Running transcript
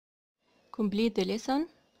Complete the lesson.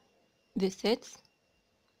 The sets.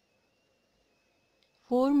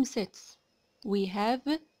 Form sets. We have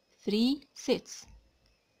 3 sets.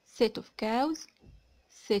 Set of cows,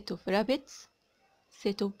 set of rabbits,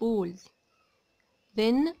 set of balls.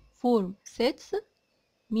 Then form sets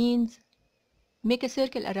means make a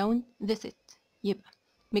circle around the set. يبقى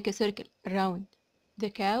make a circle around the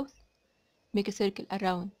cows, make a circle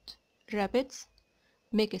around rabbits,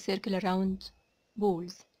 make a circle around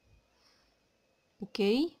balls.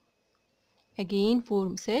 Okay. Again,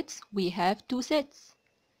 form sets. We have 2 sets.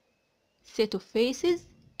 Set of faces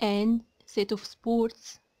and set of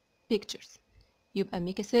sports pictures. يبقى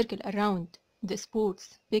make a circle around the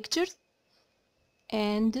sports pictures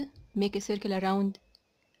and make a circle around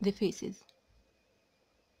the faces.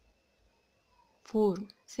 Form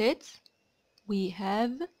sets. We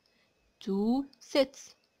have 2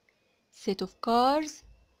 sets. Set of cars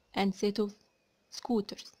and set of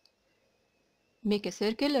scooters. Make a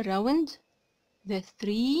circle around the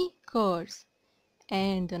 3 cars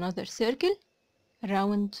and another circle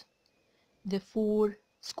around the 4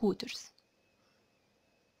 scooters.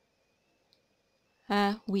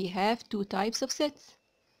 We have 2 types of sets.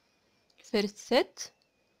 First set,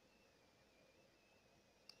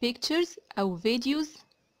 pictures أو videos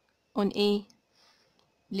on a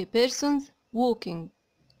persons walking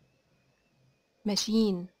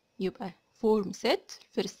machine. يبقى form set,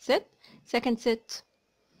 first set. Second set,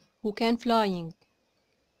 who can flying.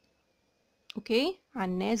 اوكي، عن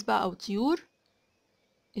الناس بقى او طيور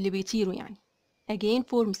اللي بيطيروا يعني. Again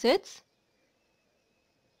form sets.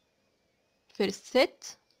 First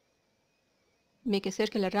set, make a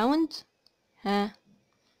circle around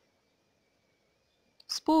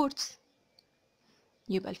sports.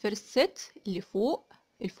 يبقى الفيرست set اللي فوق،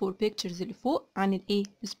 الفور pictures اللي فوق عن الايه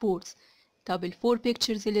sports. طب الفور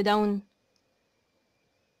pictures اللي داون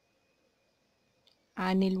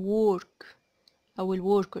عن الورك او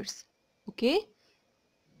الوركرز. اوكي،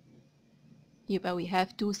 يبقى we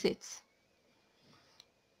have 2 sets.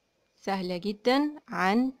 سهلة جدا.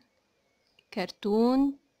 عن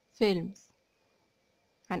كرتون فيلمز،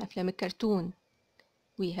 عن افلام الكرتون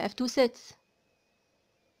we have 2 sets.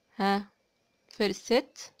 First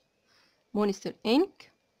set Monster Inc.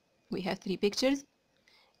 we have 3 pictures,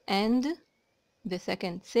 and the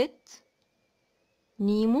second set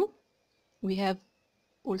Nemo we have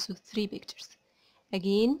also 3 pictures.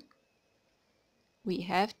 Again we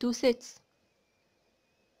have 2 sets.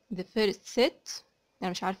 The first set أنا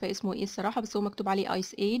مش عارفة اسمه ايه الصراحة، بس هو مكتوب عليه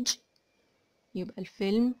Ice Age. يبقى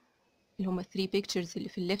الفيلم اللي هما 3 pictures اللي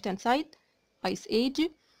في ال left hand side Ice Age،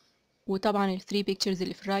 وطبعا ال 3 pictures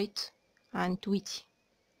اللي في right عن تويتي.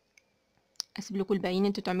 أسيب لكم الباقيين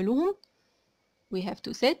انتوا تعملوهم. We have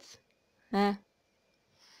 2 sets.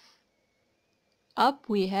 Up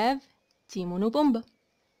we have تيمون وبومبا.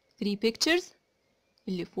 3 pictures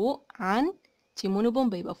اللي فوق عن تيمون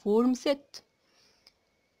وبومبا، يبقى form set.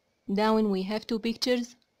 Down we have 2 pictures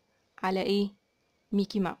على ايه؟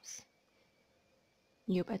 ميكي ماوس.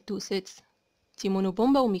 يبقى 2 sets تيمون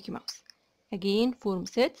وبومبا وميكي ماوس. Again form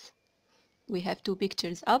sets. We have 2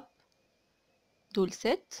 pictures up دول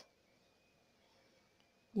set،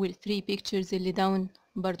 وال 3 pictures اللي down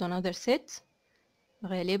برضو another set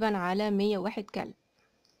غالبا على 101 كلب.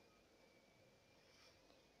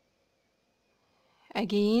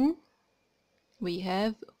 Again we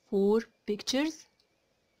have 4 pictures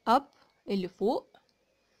up اللي فوق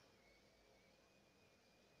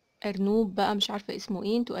أرنوب بقى مش عارفة اسمه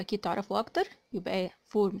ايه، انتوا أكيد تعرفوا أكتر. يبقى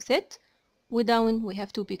form set. و down we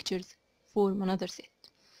have 2 pictures form another set.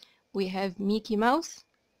 We have Mickey Mouse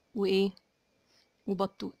وإيه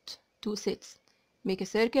وبطوط. 2 sets. Make a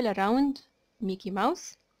circle around Mickey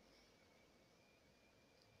Mouse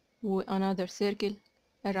و another circle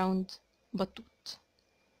around بطوط.